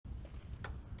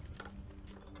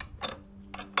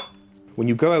When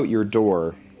you go out your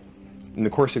door in the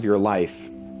course of your life,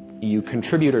 you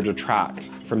contribute or detract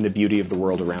from the beauty of the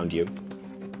world around you.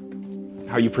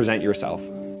 How you present yourself,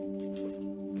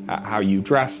 how you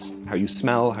dress, how you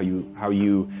smell, how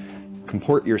you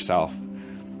comport yourself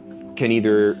can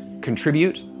either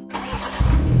contribute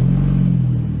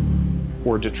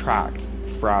or detract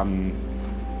from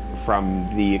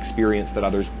the experience that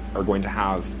others are going to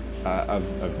have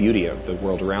of beauty of the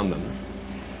world around them.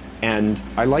 And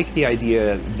I like the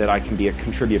idea that I can be a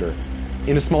contributor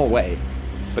in a small way,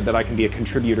 but that I can be a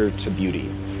contributor to beauty.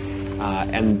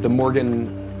 And the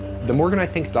Morgan I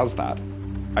think does that.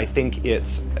 I think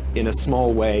it's, in a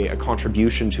small way, a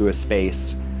contribution to a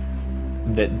space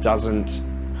that doesn't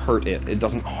hurt it, it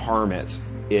doesn't harm it,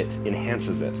 it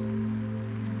enhances it.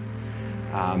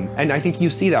 And I think you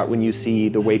see that when you see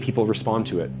the way people respond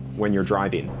to it when you're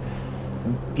driving.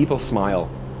 People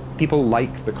smile, people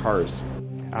like the cars.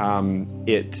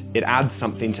 It adds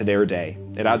something to their day,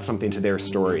 it adds something to their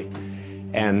story.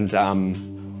 And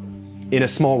in a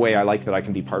small way, I like that I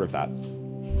can be part of that.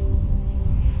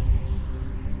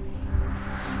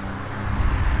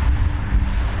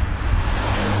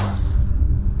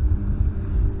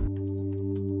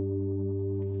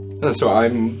 So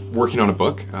I'm working on a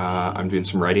book. I'm doing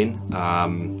some writing,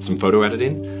 some photo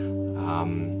editing.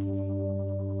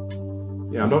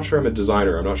 Yeah, I'm not sure I'm a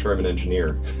designer. I'm not sure I'm an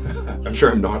engineer. I'm sure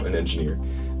I'm not an engineer.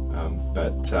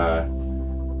 But I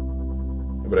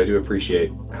do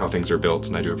appreciate how things are built,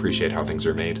 and I do appreciate how things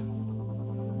are made.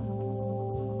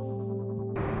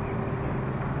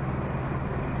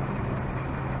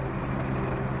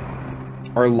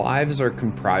 Our lives are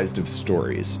comprised of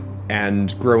stories.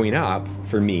 And growing up,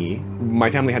 for me, my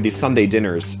family had these Sunday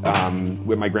dinners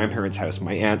with my grandparents' house,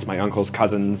 my aunts, my uncles,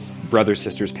 cousins, brothers,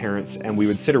 sisters, parents, and we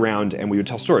would sit around and we would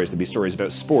tell stories. There'd be stories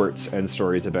about sports and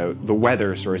stories about the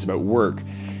weather, stories about work.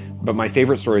 But my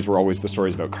favorite stories were always the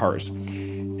stories about cars.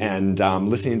 And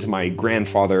listening to my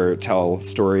grandfather tell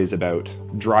stories about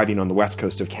driving on the west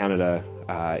coast of Canada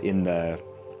in the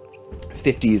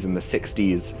 50s and the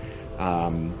 60s,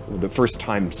 the first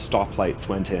time stoplights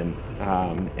went in,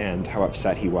 and how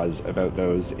upset he was about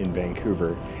those in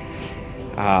Vancouver.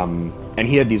 And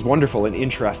he had these wonderful and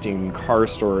interesting car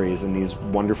stories and these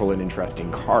wonderful and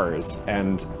interesting cars.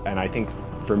 And I think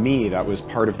for me, that was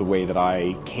part of the way that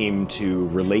I came to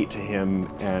relate to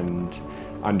him and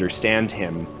understand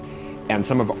him. And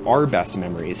some of our best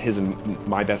memories, his and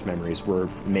my best memories, were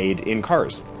made in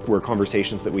cars, were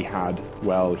conversations that we had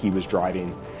while he was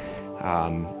driving.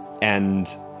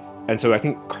 And so I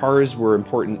think cars were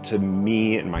important to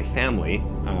me and my family.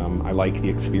 I like the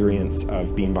experience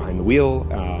of being behind the wheel.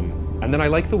 And then I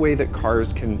like the way that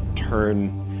cars can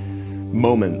turn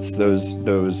moments, those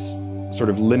sort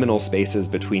of liminal spaces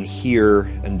between here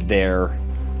and there,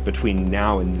 between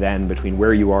now and then, between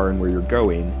where you are and where you're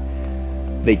going.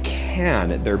 They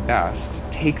can, at their best,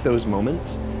 take those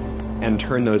moments and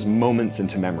turn those moments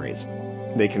into memories.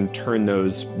 They can turn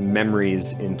those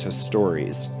memories into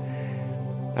stories.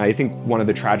 I think one of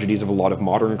the tragedies of a lot of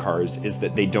modern cars is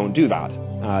that they don't do that.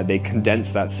 They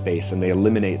condense that space and they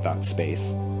eliminate that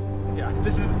space. Yeah,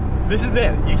 this is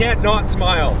it. You can't not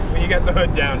smile when you get the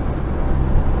hood down.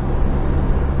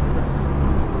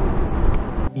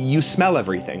 You smell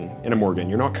everything in a Morgan.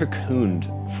 You're not cocooned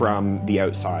from the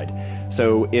outside.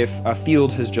 So if a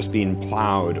field has just been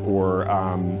plowed, or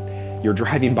you're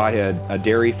driving by a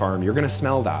dairy farm, you're gonna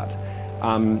smell that.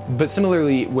 But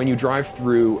similarly, when you drive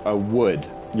through a wood,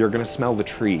 you're gonna smell the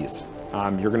trees.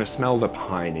 You're gonna smell the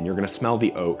pine, and you're gonna smell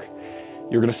the oak.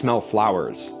 You're gonna smell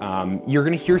flowers. You're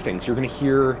gonna hear things. You're gonna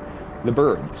hear the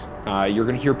birds. You're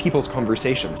gonna hear people's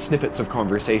conversations, snippets of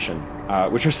conversation,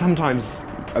 which are sometimes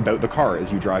about the car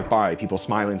as you drive by. People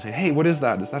smiling and saying, hey, what is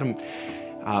that? Is that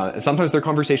a... sometimes they're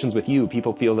conversations with you.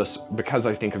 People feel this, because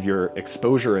I think of your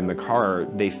exposure in the car,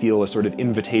 they feel a sort of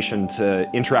invitation to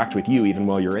interact with you even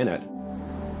while you're in it.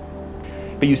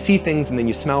 But you see things, and then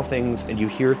you smell things, and you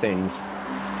hear things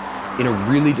in a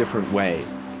really different way.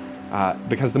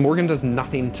 Because the Morgan does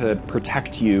nothing to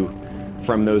protect you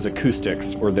from those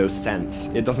acoustics or those scents.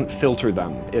 It doesn't filter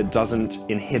them. It doesn't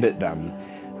inhibit them.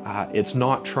 It's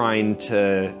not trying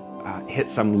to hit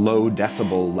some low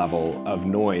decibel level of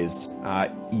noise.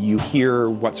 You hear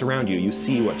what's around you. You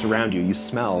see what's around you. You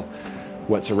smell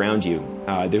what's around you.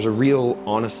 There's a real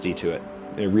honesty to it,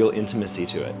 a real intimacy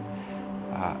to it.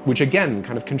 Which again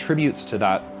kind of contributes to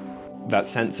that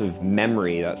sense of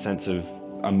memory, that sense of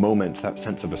a moment, that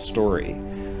sense of a story,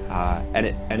 and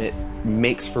it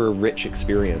makes for a rich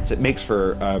experience. It makes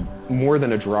for more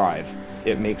than a drive.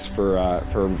 It makes for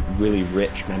a really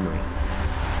rich memory,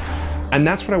 and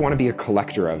that's what I want to be a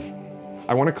collector of.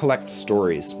 I want to collect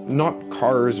stories, not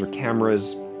cars or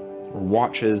cameras or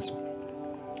watches.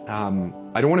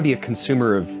 I don't want to be a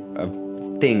consumer of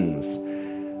things,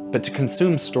 but to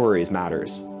consume stories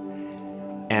matters.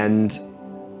 And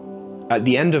at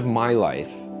the end of my life,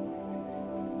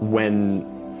 when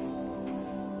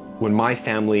my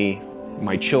family,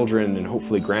 my children, and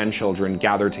hopefully grandchildren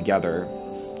gather together,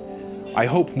 I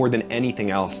hope more than anything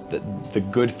else that the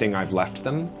good thing I've left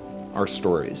them are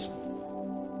stories.